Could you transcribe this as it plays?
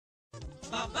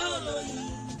bàbá olóyin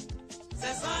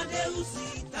sẹ̀sán adéhùsì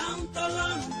táwọn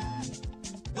tọ́lọ́run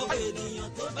gbogbo ènìyàn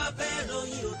tó bá fẹ́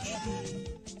ròyìn òkìkí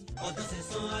ọ̀dọ̀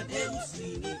sẹ̀sán adéhùsì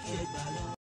ní kí ẹ gbà lọ.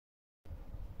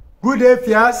 Good day,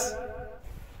 Fias.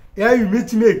 Here you meet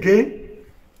me again,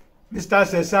 Mr.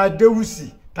 Sẹ̀sán Adéhùsì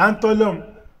Tantolom,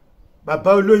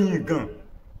 Baba Olóyin gan,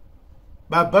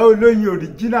 Baba Olóyin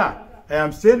original. I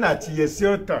am staying at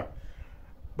Yesiota,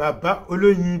 Baba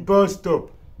Olóyin bus stop,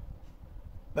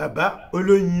 Baba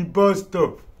Olóyin bus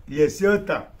stop,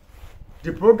 Yesiota.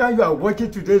 The program you are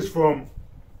watching today is from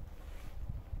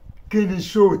Kini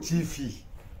Show TV.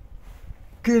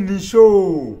 Kini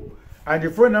Show, and the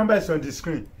phone number is on the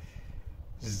screen.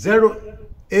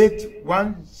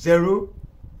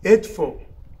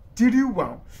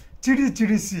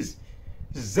 08108431336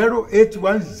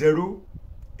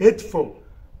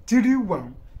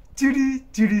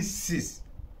 08108431336.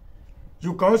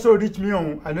 You can also reach me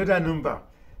on another number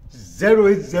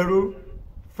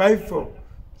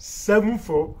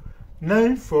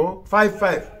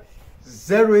 08054749455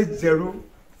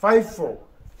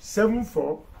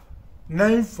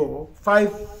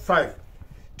 08054749455.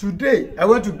 Today, I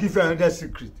want to give you another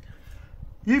secret.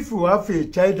 If you have a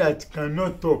child that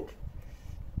cannot talk,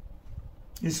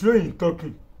 is slow in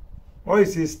talking, or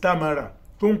is a stammerer,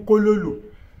 tonkololo,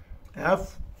 I have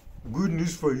good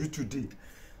news for you today.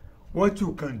 What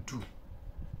you can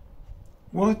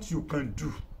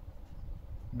do.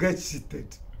 Get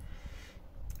seated.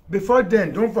 Before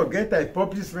then, don't forget I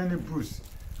publish many books.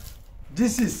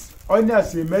 This is Honey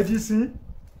as a Medicine,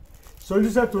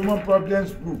 Solution to Human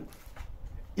Problems book.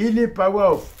 Healing Power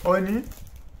of Honey.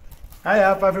 I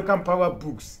have African Power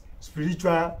books,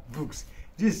 spiritual books.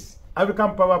 This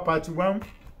African Power Part 1,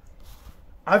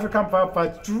 African Power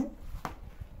Part 2,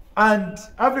 and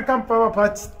African Power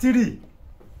Part 3.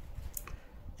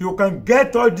 You can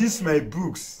get all these my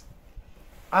books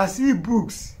as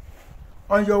e-books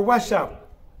on your WhatsApp,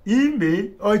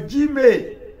 email, or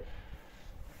Gmail.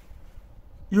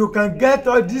 You can get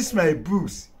all these my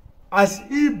books as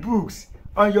e-books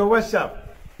on your WhatsApp,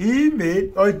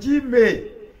 email, or Gmail.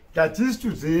 That is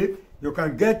to say, you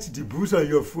can get the books on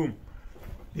your phone.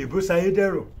 The books are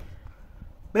either.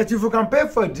 But if you can pay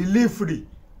for delivery,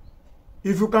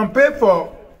 we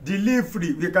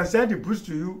can send the books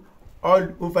to you all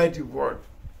over the world.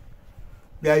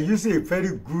 We are using a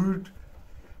very good,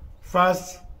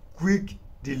 fast, quick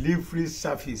delivery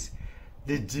service.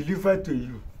 They deliver to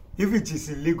you. If it is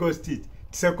in Lagos State,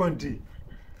 second day.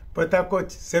 Port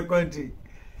Harcourt, second day.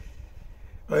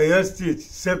 Oyo State,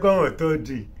 second or third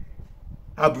day.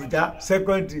 Abuja,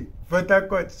 second day. Port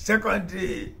Harcourt, second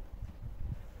day.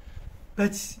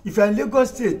 But if you are in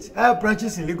Lagos State, I have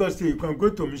branches in Lagos State. You can go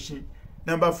to Mushin,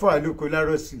 number 4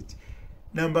 Alukolaro Street.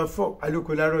 Number 4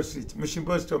 Alukolaro Street, Mushin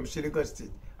Bus Stop, Mushin, Lagos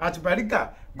State. At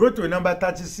Barika, go to number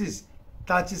 36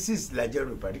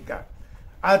 Lajero Barika.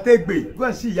 At Egbe, go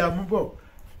and see Yamubo.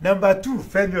 Number 2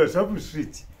 Femi Osobu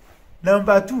Street.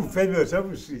 Number 2 Femi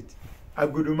Osobu Street.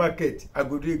 Agodo Market,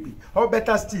 Agodo Egbe. Or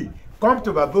better still, come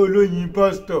to Baba Olóyin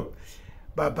bus stop.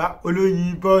 Baba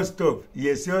Olóyin bus stop,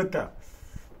 Yesiota.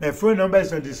 My phone number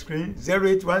is on the screen,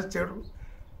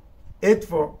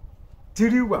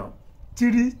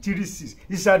 0810-8431-336.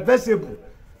 It's advisable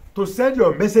to send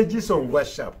your messages on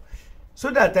WhatsApp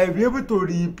so that I will be able to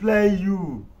reply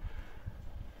you.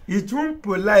 It won't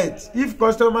polite if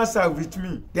customers are with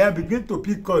me. They are beginning to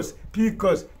pick us. If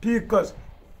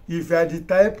you are the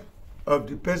type of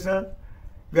the person,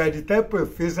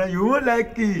 you won't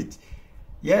like it.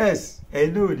 Yes, I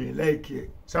know they like it.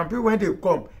 Some people, when they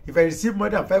come, if I receive more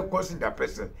than 5 calls in that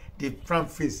person, they frown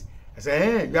face. I say,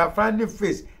 hey, you are frowning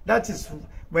face. That is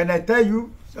when I tell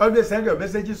you, always send your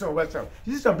messages on WhatsApp.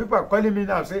 You see, some people are calling me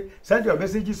now, say, send your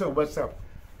messages on WhatsApp.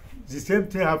 The same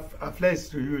thing applies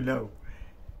to you now.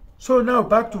 So now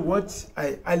back to what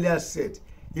I earlier said.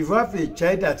 If you have a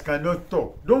child that cannot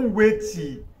talk, don't wait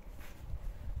till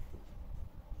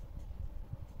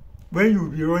when you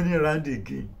will be running around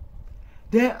again.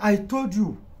 Then I told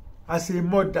you, as a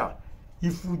mother,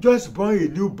 if you just born a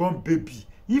newborn baby,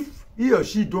 if he or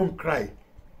she don't cry,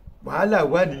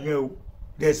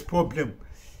 there's problem.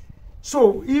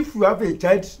 So if you have a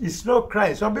child, it's not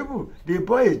crying. Some people, they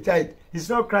born a child, it's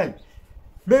not crying.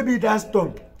 Maybe that's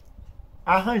tongue.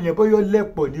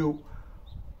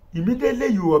 Immediately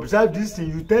you observe this thing,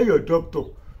 you tell your doctor,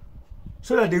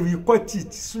 so that they will cut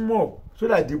it small, so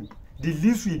that the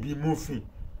leaves will be moving.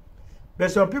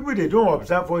 But some people, they don't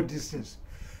observe all these things.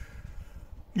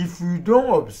 If you don't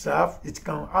observe, it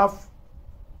can have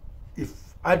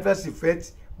adverse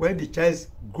effects when the child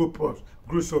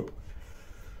grows up.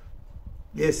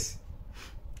 Yes.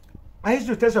 I used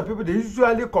to tell some people, they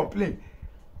usually complain.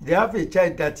 they have a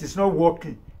child that is not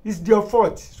working, it's their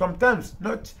fault. Sometimes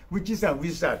not witches and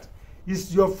wizards,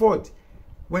 it's your fault.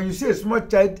 When you see a small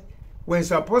child, when he's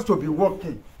supposed to be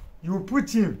working, you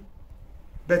put him.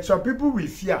 But some people will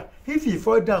fear. If he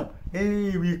fall down,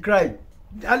 he will cry.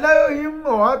 Allow him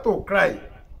or her to cry.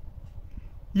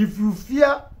 If you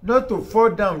fear not to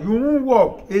fall down, you won't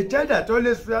walk. A child that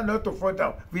always fear not to fall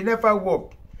down will never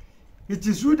walk. It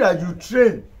is you that you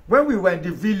train. When we were in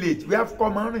the village, we have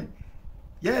common.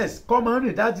 Yes,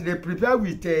 common that they prepare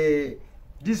with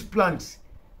these plants.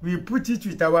 We put it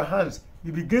with our hands.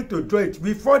 We begin to draw it.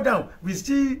 We fall down. We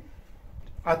still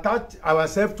attach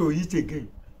ourselves to it again.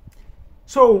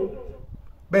 So,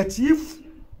 but if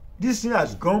this thing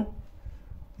has gone,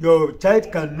 your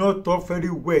child cannot talk very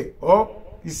well, or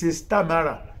is a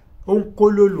stammerer,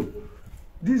 onkololo.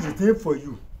 This is the thing for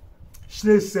you.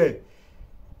 Slay say,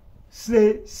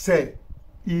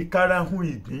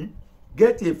 ikarahun igbin.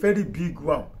 Get a very big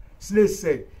one. Slay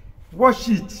say, wash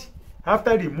it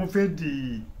after removing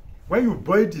the. When you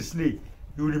boil the snake,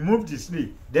 you remove the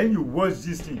snake, then you wash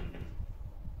this thing.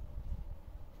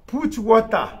 Put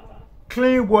water,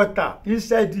 clean water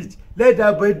inside it. Let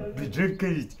that boy be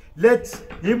drinking it. Let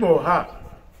him or her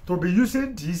to be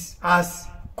using this as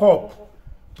cup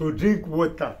to drink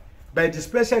water. By the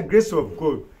special grace of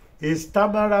God, a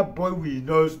stammerer boy will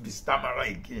not be stammerer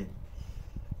again.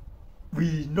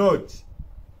 Will not.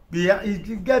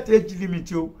 You get age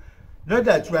limit. Not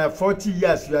that you are 40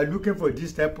 years, you are looking for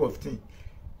this type of thing.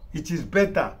 It is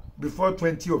better before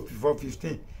 20 or before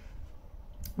 15.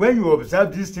 When you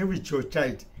observe this thing with your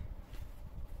child,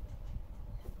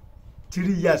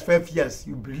 3 years, 5 years,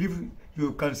 you believe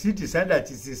you can see the sign that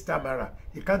it's a stammerer.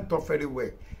 He can't talk very well.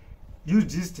 Use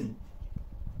this thing.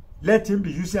 Let him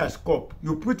be using as cup.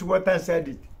 You put water inside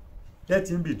it. Let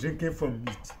him be drinking from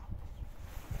it.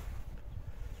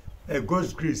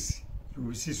 God's grace, you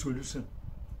will see solution.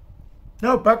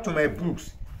 Now back to my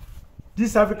books.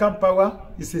 This African Power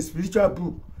is a spiritual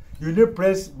book. You need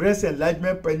breast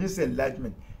enlargement, penis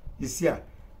enlargement. It's here.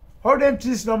 Ardent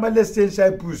trees normally stay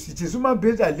inside books. It is human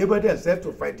beings that labor themselves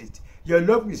to find it. Your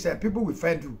love will shine. People will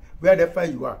find you wherever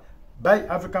you are. Buy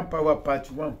African Power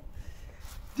Part 1.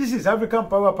 This is African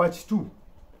Power Part 2.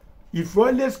 If you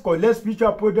always collect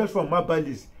spiritual products from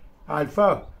herbalists,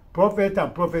 alpha, prophet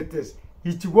and prophetess,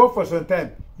 it will work for some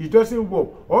time. It doesn't work.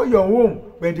 Or your home,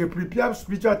 when they prepare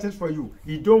spiritual things for you,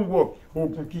 it don't work.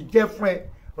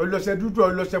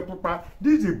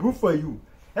 This is a book for you.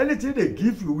 Anything they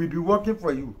give you will be working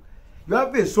for you. You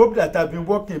have a soap that has been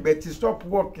working, but it stopped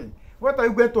working. What are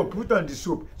you going to put on the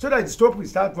soap so that the soap will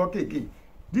start working again?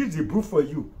 This is the book for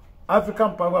you.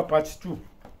 African Power Part 2.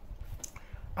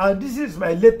 And this is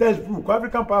my latest book,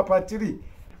 African Power Part 3.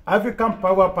 African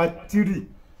Power Part 3.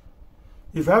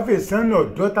 If you have a son or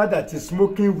daughter that is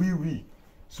smoking wee-wee,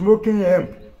 smoking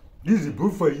hemp, this is the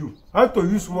book for you. How to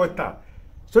use water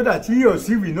so that he or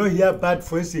she will not hear bad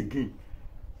voice again.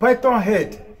 Python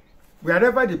head,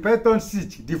 wherever the python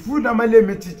sits, the food normally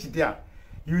meet it there.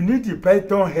 You need the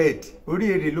python head.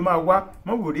 Wherever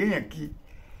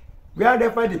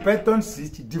the python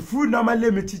sits, the food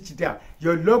normally meet it there.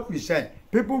 Your luck will shine.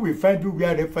 People will find you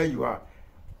wherever you are.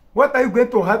 What are you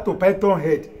going to have to python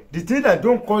head? The thing that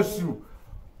don't cost you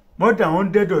more than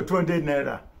 100 or 200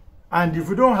 naira. And if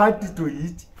you don't have it to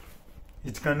eat,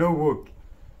 it cannot work.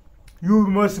 You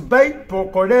must buy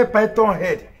correct python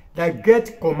head that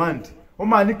get command.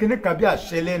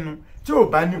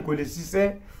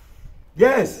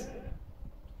 Yes.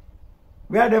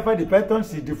 Wherever the python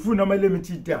see, the food normally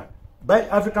limited there. Buy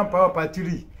African Power Part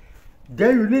 3.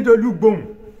 Then you need a look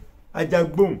boom, a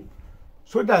jack boom,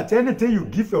 so that anything you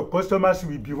give your customers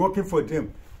will be working for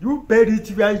them. You pay it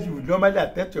where you normally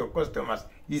attend to your customers.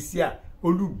 It's here.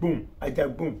 Olu boom,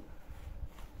 ajag boom.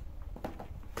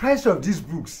 Price of these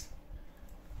books.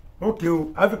 Okay,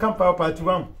 African Power Part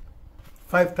 1,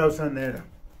 5,000 naira.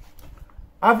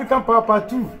 African Power Part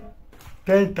 2,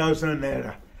 10,000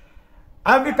 naira.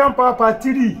 African Power Part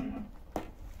 3,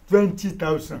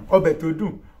 20,000.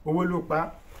 Obeto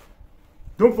Owolopa.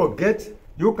 Don't forget,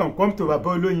 you can come to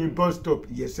Baboloyin bus stop,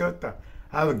 Yesota.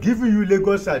 I will give you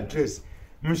Lagos address.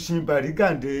 Mushin Bariga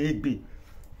and the Egbe.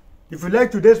 If you like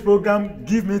today's program,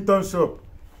 give me thumbs up.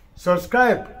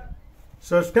 Subscribe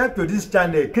to this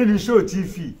channel, Kini Show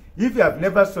TV, if you have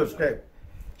never subscribed.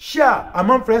 Share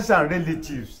among friends and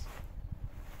relatives.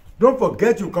 Don't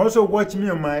forget, you can also watch me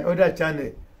on my other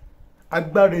channel,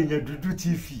 Agbara Eyan Dudu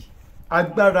TV,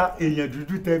 Agbara Eyan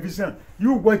Dudu Television.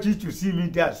 You watch it to see me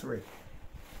there as well.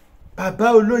 Baba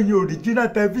Oloyin Original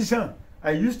Television.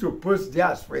 I used to post there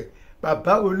as well.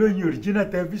 Baba Oloyin Original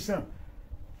Television.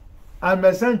 And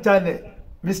my son channel,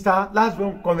 Mr. Last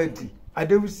One Comedy.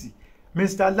 Adewusi,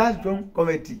 Mr. Lastborn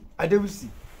Comedy Adewusi,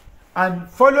 and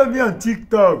follow me on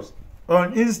TikTok,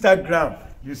 on Instagram.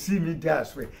 You see me there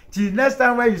as well. Till next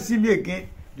time when you see me again,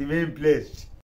 remain blessed.